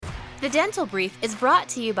The Dental Brief is brought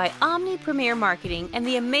to you by Omni Premier Marketing and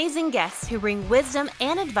the amazing guests who bring wisdom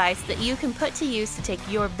and advice that you can put to use to take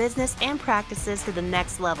your business and practices to the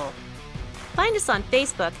next level. Find us on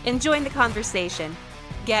Facebook and join the conversation.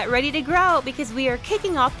 Get ready to grow because we are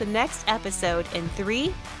kicking off the next episode in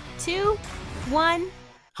 3, 2, 1.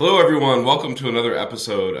 Hello, everyone. Welcome to another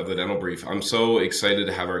episode of the Dental Brief. I'm so excited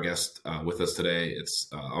to have our guest with us today. It's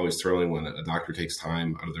always thrilling when a doctor takes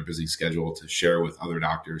time out of their busy schedule to share with other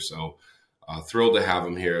doctors. So thrilled to have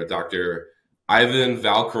him here. Dr. Ivan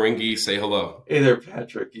Valcarenghi, say hello. Hey there,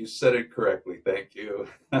 Patrick. You said it correctly. Thank you.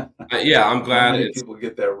 Yeah, I'm glad. Many people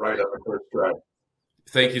get that right on the first try.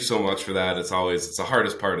 Thank you so much for that. It's the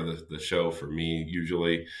hardest part of the show for me,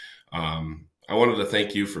 usually. I wanted to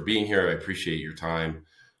thank you for being here. I appreciate your time.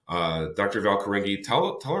 Dr. Valcarenghi,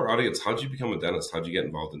 tell our audience, how'd you become a dentist? How'd you get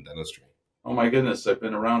involved in dentistry? Oh my goodness, I've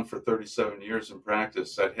been around for 37 years in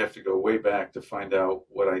practice. I'd have to go way back to find out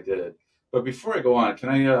what I did. But before I go on, can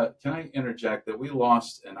I interject that we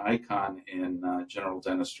lost an icon in general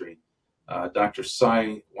dentistry? Dr.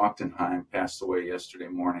 Cy Wachtenheim passed away yesterday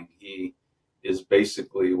morning. He is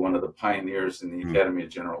basically one of the pioneers in the Academy of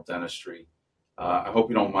General Dentistry. I hope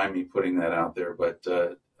you don't mind me putting that out there, but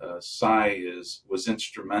Cy was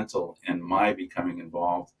instrumental in my becoming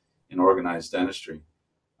involved in organized dentistry.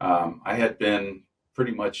 I had been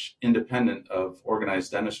pretty much independent of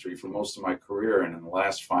organized dentistry for most of my career, and in the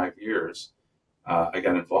last 5 years, I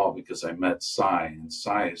got involved because I met Cy, and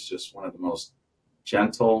Cy is just one of the most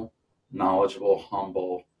gentle, knowledgeable,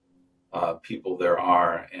 humble people there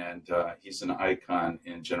are, and he's an icon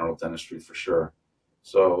in general dentistry for sure.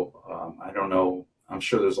 So I don't know. I'm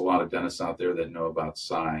sure there's a lot of dentists out there that know about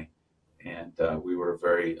Cy, and we were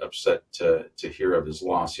very upset to hear of his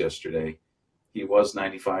loss yesterday. He was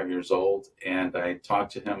 95 years old, and I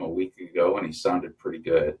talked to him a week ago, and he sounded pretty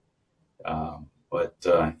good. But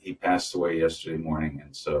he passed away yesterday morning,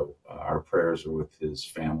 and so our prayers are with his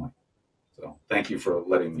family. So thank you for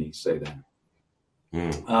letting me say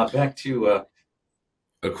that. Back to...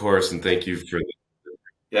 Of course, and thank you for...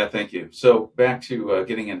 Yeah, thank you. So back to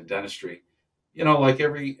getting into dentistry. You know, like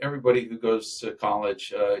everybody who goes to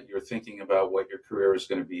college, you're thinking about what your career is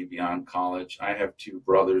going to be beyond college. I have two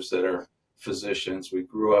brothers that are physicians. We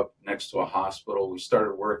grew up next to a hospital. We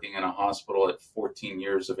started working in a hospital at 14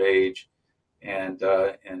 years of age and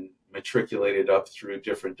matriculated up through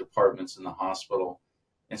different departments in the hospital.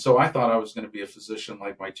 And so I thought I was going to be a physician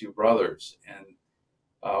like my two brothers. And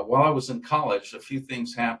while I was in college, a few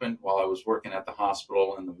things happened while I was working at the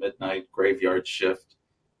hospital in the midnight graveyard shift.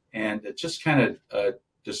 And it just kind of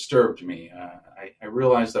disturbed me. I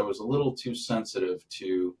realized I was a little too sensitive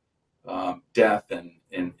to death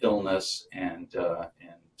and illness and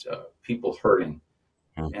people hurting.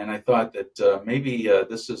 And I thought that maybe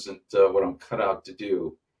this isn't what I'm cut out to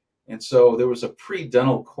do. And so there was a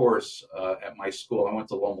pre-dental course at my school. I went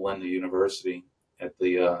to Loma Linda University at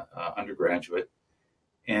the undergraduate.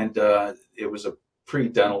 And it was a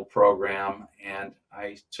pre-dental program, and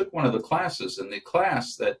I took one of the classes, and the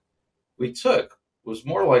class that we took was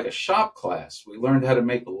more like a shop class. We learned how to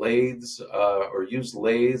make lathes or use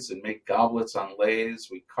lathes and make goblets on lathes.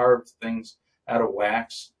 We carved things out of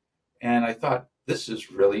wax, and I thought, this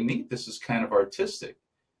is really neat. This is kind of artistic.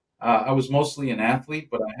 I was mostly an athlete,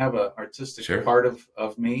 but I have an artistic part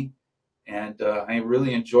of me, and I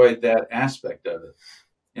really enjoyed that aspect of it.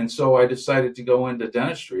 And so I decided to go into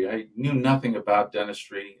dentistry. I knew nothing about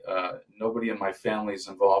dentistry. Nobody in my family is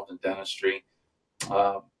involved in dentistry.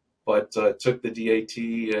 But took the DAT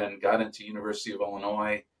and got into University of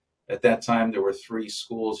Illinois. At that time, there were 3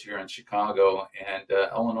 schools here in Chicago, and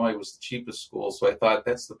Illinois was the cheapest school. So I thought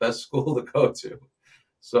that's the best school to go to.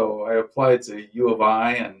 So I applied to U of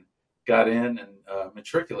I and got in and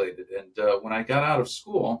matriculated. And when I got out of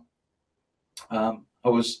school, I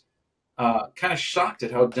was kind of shocked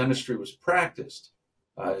at how dentistry was practiced.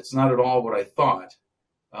 It's not at all what I thought,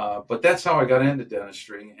 but that's how I got into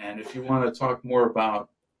dentistry. And if you want to talk more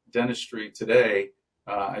about dentistry today,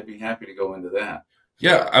 I'd be happy to go into that.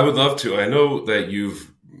 Yeah, I would love to. I know that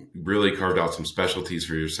you've really carved out some specialties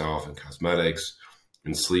for yourself in cosmetics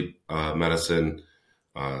and sleep medicine,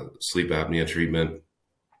 sleep apnea treatment.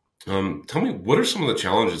 Tell me, what are some of the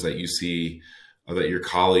challenges that you see that your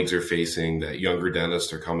colleagues are facing, that younger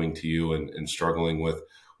dentists are coming to you and struggling with?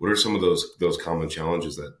 What are some of those common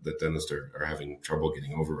challenges that dentists are having trouble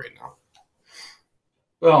getting over right now?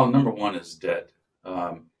 Well, number one is debt.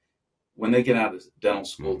 When they get out of dental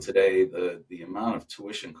school today, the amount of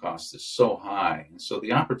tuition costs is so high. And so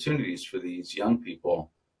the opportunities for these young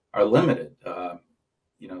people are limited.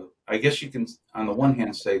 I guess you can, on the one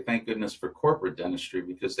hand, say, thank goodness for corporate dentistry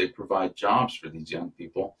because they provide jobs for these young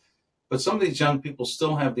people. But some of these young people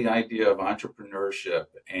still have the idea of entrepreneurship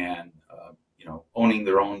and owning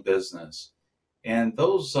their own business. And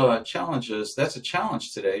those challenges, that's a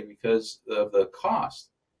challenge today because of the cost.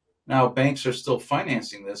 Now, banks are still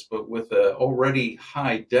financing this, but with the already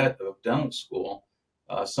high debt of dental school,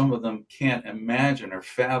 some of them can't imagine or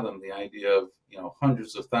fathom the idea of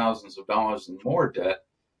hundreds of thousands of dollars and more debt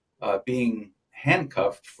being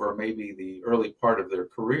handcuffed for maybe the early part of their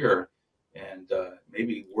career, and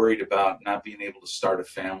maybe worried about not being able to start a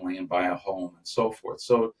family and buy a home and so forth.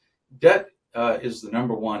 So debt is the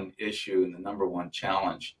number one issue and the number one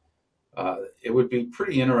challenge. It would be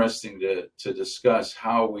pretty interesting to discuss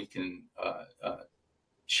how we can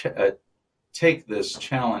take this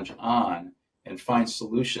challenge on and find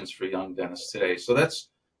solutions for young dentists today. So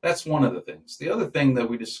that's one of the things. The other thing that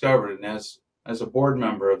we discovered, and as a board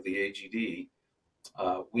member of the AGD,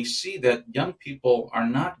 we see that young people are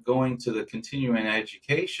not going to the continuing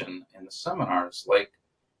education and the seminars like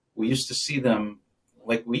we used to see them,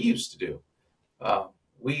 like we used to do.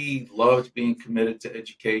 We loved being committed to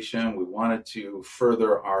education. We wanted to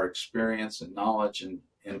further our experience and knowledge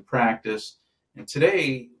and practice. And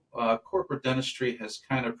today, corporate dentistry has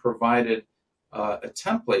kind of provided a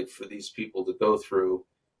template for these people to go through.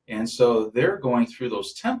 And so they're going through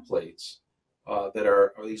those templates that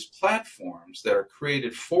are these platforms that are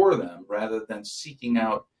created for them rather than seeking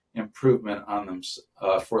out improvement on them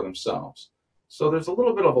for themselves. So there's a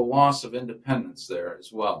little bit of a loss of independence there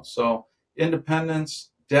as well. So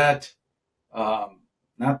independence, debt,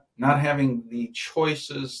 not having the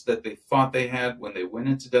choices that they thought they had when they went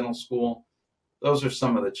into dental school. Those are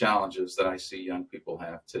some of the challenges that I see young people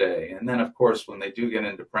have today. And then, of course, when they do get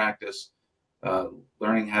into practice,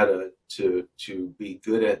 learning how to be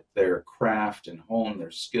good at their craft and hone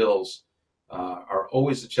their skills are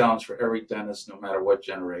always a challenge for every dentist, no matter what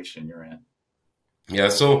generation you're in. Yeah.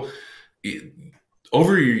 So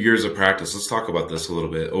over your years of practice, let's talk about this a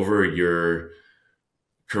little bit. Over your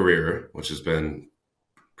career, which has been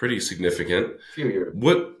pretty significant, a few years.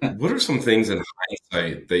 What are some things in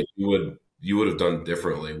hindsight that you would have done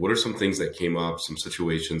differently? What are some things that came up, some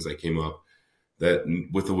situations that came up that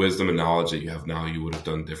with the wisdom and knowledge that you have now, you would have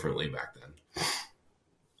done differently back then?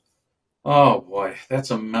 Oh boy,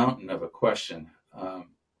 that's a mountain of a question.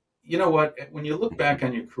 You know what? When you look back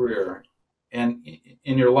on your career and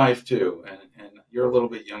in your life too, and you're a little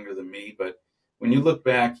bit younger than me, but when you look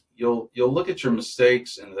back, you'll look at your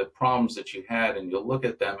mistakes and the problems that you had, and you'll look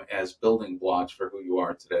at them as building blocks for who you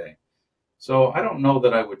are today. So I don't know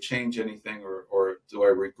that I would change anything or do I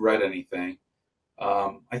regret anything.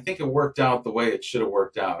 I think it worked out the way it should have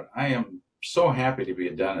worked out. I am so happy to be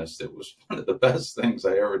a dentist. It was one of the best things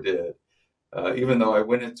I ever did. Even though I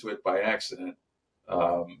went into it by accident,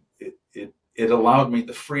 it allowed me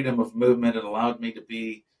the freedom of movement. It allowed me to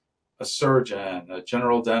be a surgeon, a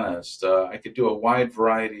general dentist. I could do a wide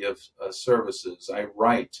variety of services. I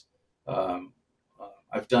write.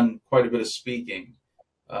 I've done quite a bit of speaking.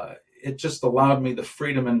 It just allowed me the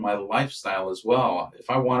freedom in my lifestyle as well. If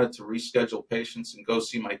I wanted to reschedule patients and go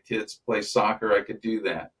see my kids play soccer, I could do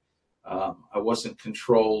that. I wasn't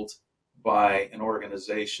controlled by an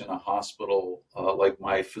organization, a hospital, like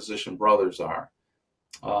my physician brothers are.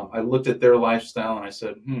 I looked at their lifestyle and I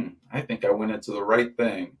said, I think I went into the right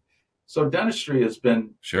thing. So dentistry has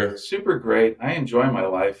been super great. I enjoy my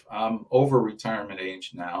life. I'm over retirement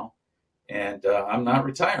age now, and I'm not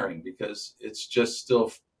retiring because it's just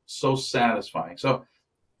still so satisfying. So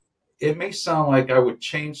it may sound like I would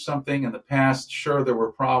change something in the past. Sure, there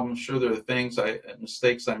were problems. Sure, there were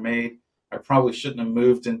mistakes I made. I probably shouldn't have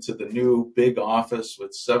moved into the new big office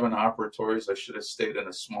with 7 operatories. I should have stayed in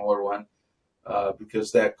a smaller one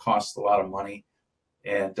because that cost a lot of money.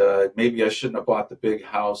 And maybe I shouldn't have bought the big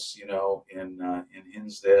house, in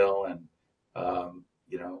Hinsdale and,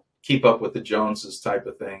 keep up with the Joneses type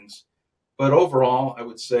of things. But overall, I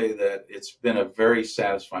would say that it's been a very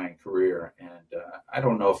satisfying career, and I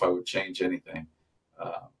don't know if I would change anything.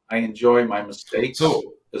 I enjoy my mistakes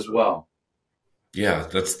as well. Yeah,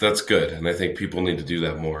 that's good, and I think people need to do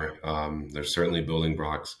that more. There's certainly building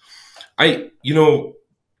blocks.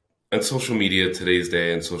 On social media today's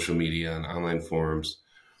day, and social media and online forums,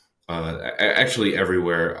 actually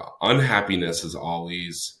everywhere, unhappiness is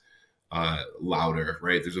always louder,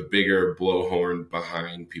 right? There's a bigger blowhorn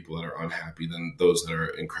behind people that are unhappy than those that are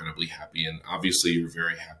incredibly happy. And obviously you're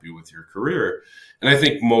very happy with your career. And I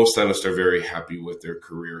think most dentists are very happy with their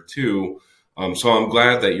career too. So I'm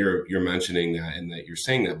glad that you're mentioning that and that you're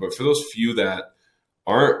saying that. But for those few that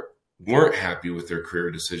weren't happy with their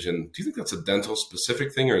career decision, do you think that's a dental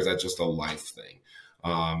specific thing, or is that just a life thing?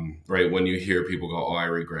 Right? When you hear people go, "Oh, I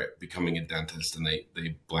regret becoming a dentist," and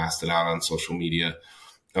they blast it out on social media.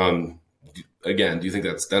 Again, do you think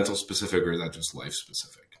that's dental specific, or is that just life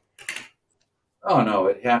specific? Oh no,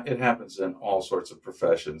 it happens in all sorts of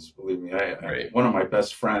professions. Believe me, Right. one of my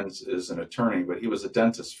best friends is an attorney, but he was a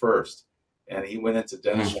dentist first, and he went into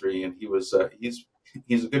dentistry, and he's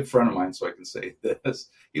a good friend of mine, so I can say this.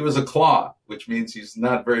 He was a claw, which means he's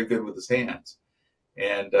not very good with his hands,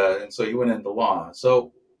 and so he went into law.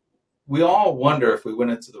 So we all wonder if we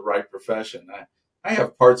went into the right profession. I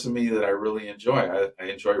have parts of me that I really enjoy. I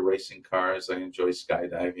enjoy racing cars. I enjoy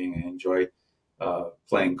skydiving. I enjoy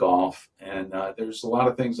playing golf. And there's a lot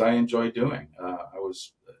of things I enjoy doing. I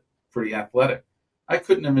was pretty athletic. I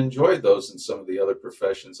couldn't have enjoyed those in some of the other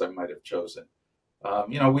professions I might have chosen.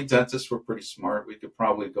 We dentists were pretty smart. We could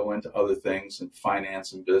probably go into other things in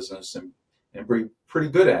finance and business and be pretty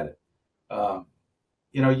good at it.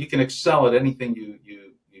 You can excel at anything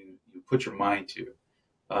you put your mind to.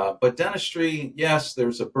 But dentistry, yes,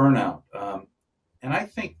 there's a burnout. And I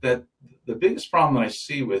think that the biggest problem that I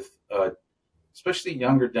see with especially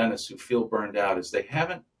younger dentists who feel burned out is they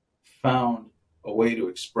haven't found a way to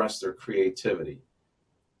express their creativity.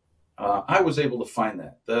 I was able to find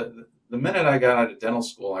that. The minute I got out of dental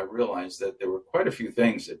school, I realized that there were quite a few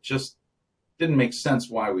things that just didn't make sense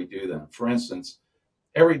why we do them. For instance,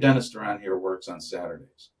 every dentist around here works on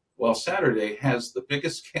Saturdays. Well, Saturday has the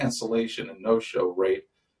biggest cancellation and no-show rate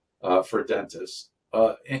for dentists,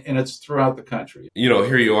 and it's throughout the country.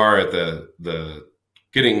 Here you are at the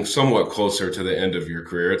getting somewhat closer to the end of your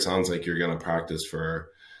career. It sounds like you're going to practice for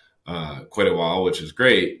quite a while, which is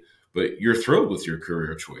great, but you're thrilled with your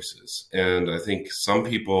career choices. And I think some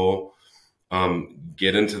people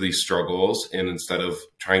get into these struggles, and instead of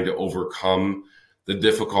trying to overcome the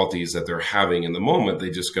difficulties that they're having in the moment, they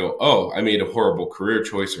just go, "Oh, I made a horrible career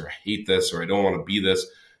choice," or "I hate this," or "I don't want to be this."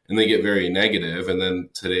 And they get very negative. And then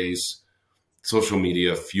today's social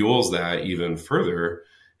media fuels that even further.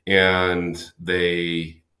 And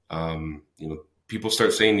they, people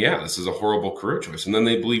start saying, "Yeah, this is a horrible career choice." And then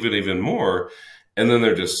they believe it even more. And then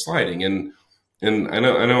they're just sliding. And I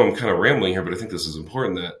know I'm kind of rambling here, but I think this is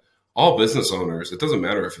important that all business owners, it doesn't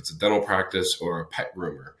matter if it's a dental practice or a pet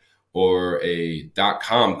groomer or a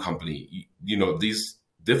 .com company, these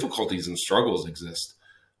difficulties and struggles exist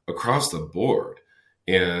across the board.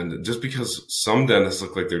 And just because some dentists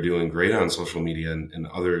look like they're doing great on social media and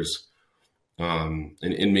others, and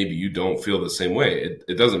maybe you don't feel the same way,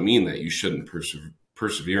 it doesn't mean that you shouldn't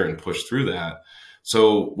persevere and push through that.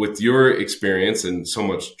 So with your experience and so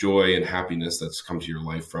much joy and happiness that's come to your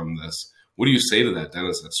life from this, what do you say to that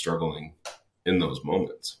dentist that's struggling in those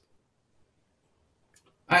moments?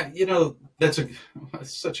 That's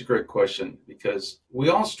such a great question, because we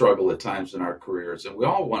all struggle at times in our careers, and we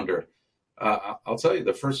all wonder. I'll tell you,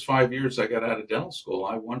 the first 5 years I got out of dental school,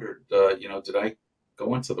 I wondered, did I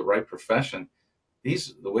go into the right profession?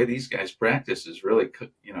 The way these guys practice is really,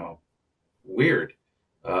 weird.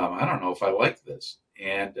 I don't know if I like this.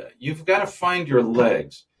 And you've got to find your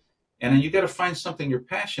legs, and then you got to find something you're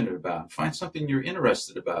passionate about, find something you're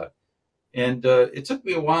interested about. And it took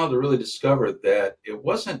me a while to really discover that it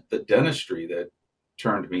wasn't the dentistry that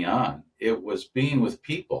turned me on. It was being with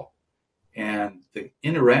people and the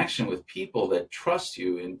interaction with people that trust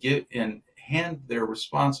you and hand their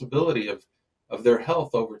responsibility of their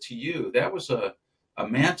health over to you. That was a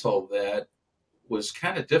mantle that was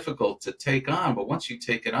kind of difficult to take on. But once you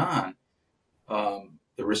take it on,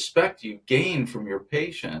 the respect you gain from your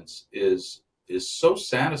patients is so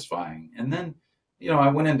satisfying. And then, I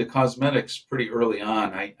went into cosmetics pretty early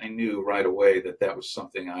on. I knew right away that was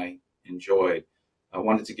something I enjoyed. I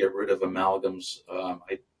wanted to get rid of amalgams.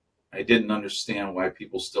 I didn't understand why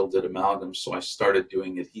people still did amalgams, so I started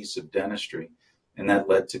doing adhesive dentistry, and that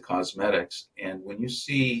led to cosmetics. And when you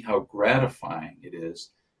see how gratifying it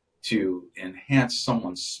is to enhance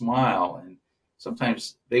someone's smile, and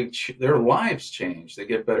sometimes their lives change. They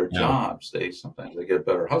get better jobs. Sometimes they get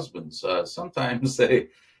better husbands. Sometimes they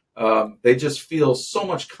just feel so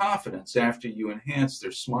much confidence after you enhance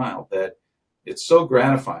their smile that it's so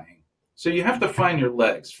gratifying. So you have to find your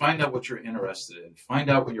legs, find out what you're interested in, find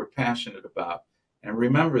out what you're passionate about, and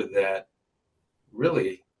remember that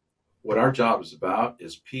really what our job is about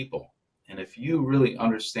is people. And if you really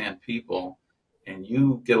understand people and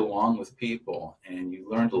you get along with people and you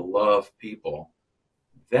learn to love people,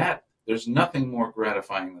 there's nothing more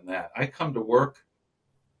gratifying than that. I come to work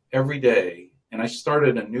every day, and I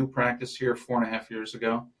started a new practice here 4.5 years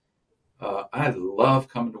ago. I love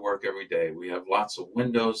coming to work every day. We have lots of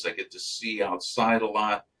windows. I get to see outside a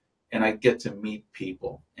lot, and I get to meet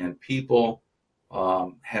people. And people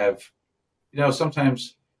have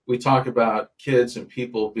sometimes we talk about kids and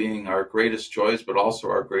people being our greatest joys, but also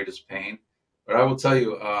our greatest pain. But I will tell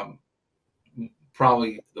you,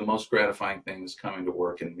 probably the most gratifying thing is coming to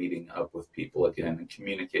work and meeting up with people again and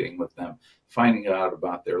communicating with them, finding out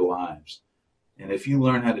about their lives. And if you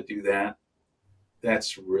learn how to do that,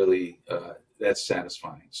 that's really, that's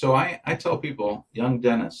satisfying. So I tell people, young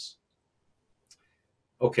dentists,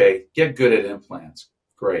 okay, get good at implants.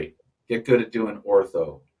 Great. Get good at doing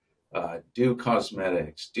ortho. Do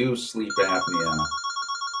cosmetics. Do sleep apnea.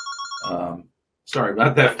 Sorry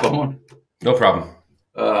about that phone. No problem.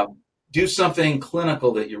 Do something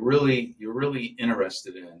clinical that you're really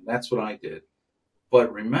interested in. That's what I did.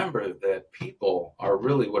 But remember that people are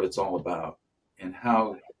really what it's all about, and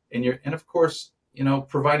of course,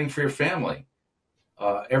 providing for your family.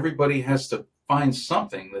 Everybody has to find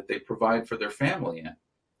something that they provide for their family in.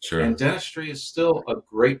 Sure. And dentistry is still a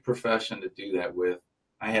great profession to do that with.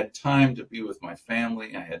 I had time to be with my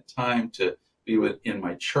family. I had time to be in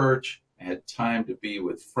my church. I had time to be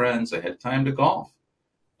with friends. I had time to golf.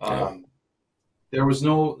 Yeah. There was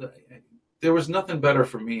nothing better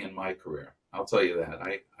for me in my career. I'll tell you that.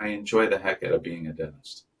 I enjoy the heck out of being a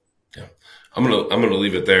dentist. Yeah. I'm gonna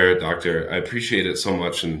leave it there, Doctor. I appreciate it so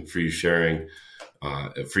much, and for you sharing,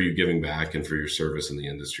 for you giving back, and for your service in the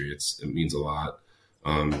industry. It means a lot.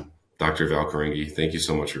 Dr. Valcarenghi, thank you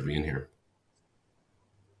so much for being here.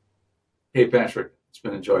 Hey, Patrick, it's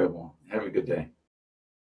been enjoyable. Have a good day.